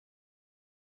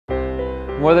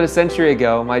More than a century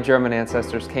ago, my German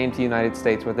ancestors came to the United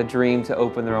States with a dream to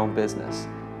open their own business.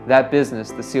 That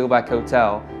business, the Seelbach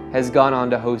Hotel, has gone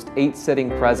on to host 8 sitting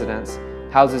presidents,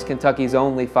 houses Kentucky's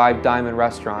only 5-diamond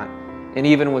restaurant, and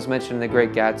even was mentioned in The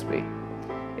Great Gatsby.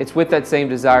 It's with that same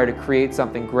desire to create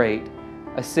something great,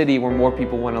 a city where more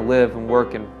people want to live and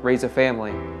work and raise a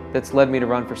family, that's led me to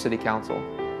run for city council.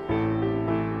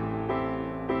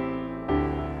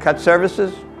 Cut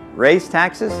services, raise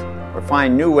taxes, or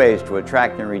find new ways to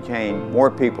attract and retain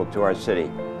more people to our city?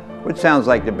 Which sounds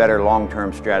like the better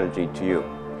long-term strategy to you?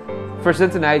 For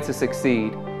Cincinnati to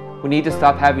succeed, we need to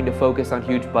stop having to focus on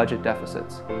huge budget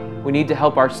deficits. We need to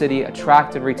help our city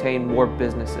attract and retain more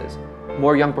businesses,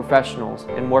 more young professionals,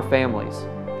 and more families,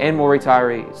 and more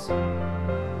retirees.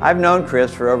 I've known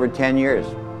Chris for over 10 years.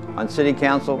 On City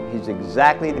Council, he's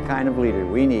exactly the kind of leader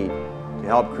we need to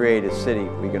help create a city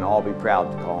we can all be proud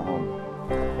to call home.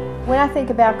 When I think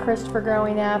about Christopher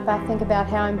growing up, I think about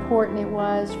how important it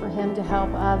was for him to help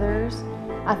others.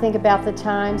 I think about the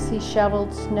times he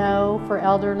shoveled snow for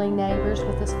elderly neighbors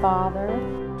with his father.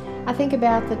 I think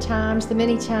about the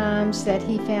many times that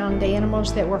he found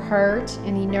animals that were hurt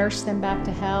and he nursed them back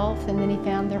to health, and then he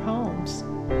found their homes.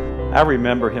 I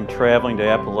remember him traveling to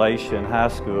Appalachian High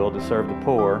School to serve the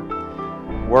poor,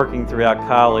 working throughout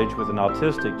college with an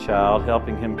autistic child,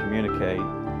 helping him communicate,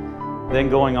 then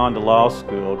going on to law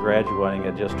school, graduating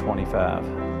at just 25.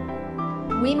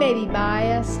 We may be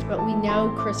biased, but we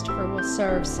know Christopher will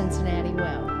serve Cincinnati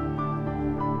well.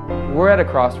 We're at a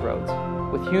crossroads.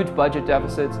 With huge budget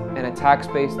deficits and a tax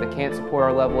base that can't support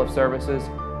our level of services,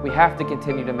 we have to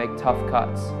continue to make tough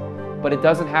cuts. But it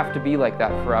doesn't have to be like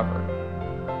that forever.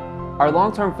 Our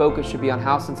long-term focus should be on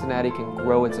how Cincinnati can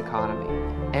grow its economy.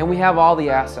 And we have all the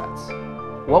assets.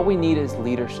 What we need is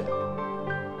leadership.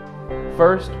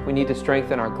 First, we need to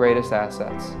strengthen our greatest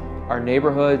assets, our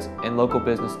neighborhoods and local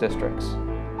business districts.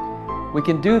 We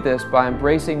can do this by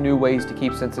embracing new ways to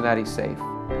keep Cincinnati safe,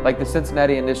 like the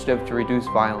Cincinnati Initiative to Reduce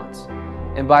Violence,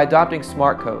 and by adopting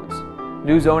smart codes,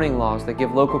 new zoning laws that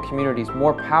give local communities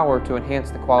more power to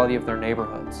enhance the quality of their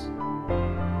neighborhoods.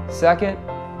 Second,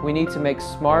 we need to make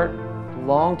smart,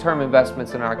 long-term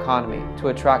investments in our economy to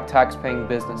attract tax-paying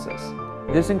businesses.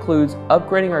 This includes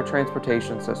upgrading our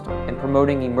transportation system and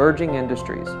promoting emerging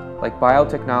industries like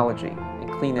biotechnology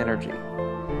and clean energy.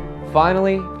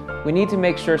 Finally, we need to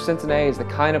make sure Cincinnati is the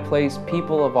kind of place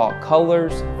people of all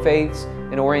colors, faiths,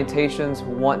 and orientations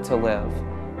want to live.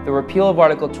 The repeal of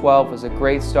Article 12 is a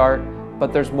great start,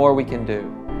 but there's more we can do.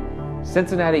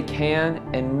 Cincinnati can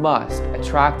and must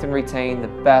attract and retain the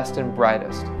best and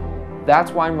brightest.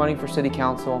 That's why I'm running for City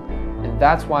Council, and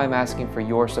that's why I'm asking for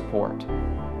your support.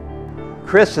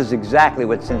 Chris is exactly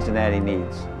what Cincinnati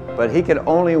needs, but he can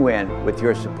only win with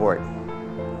your support.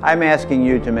 I'm asking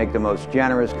you to make the most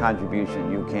generous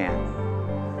contribution you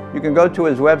can. You can go to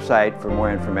his website for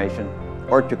more information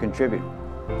or to contribute.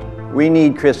 We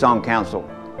need Chris on council,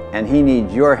 and he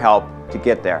needs your help to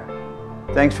get there.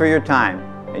 Thanks for your time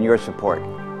and your support.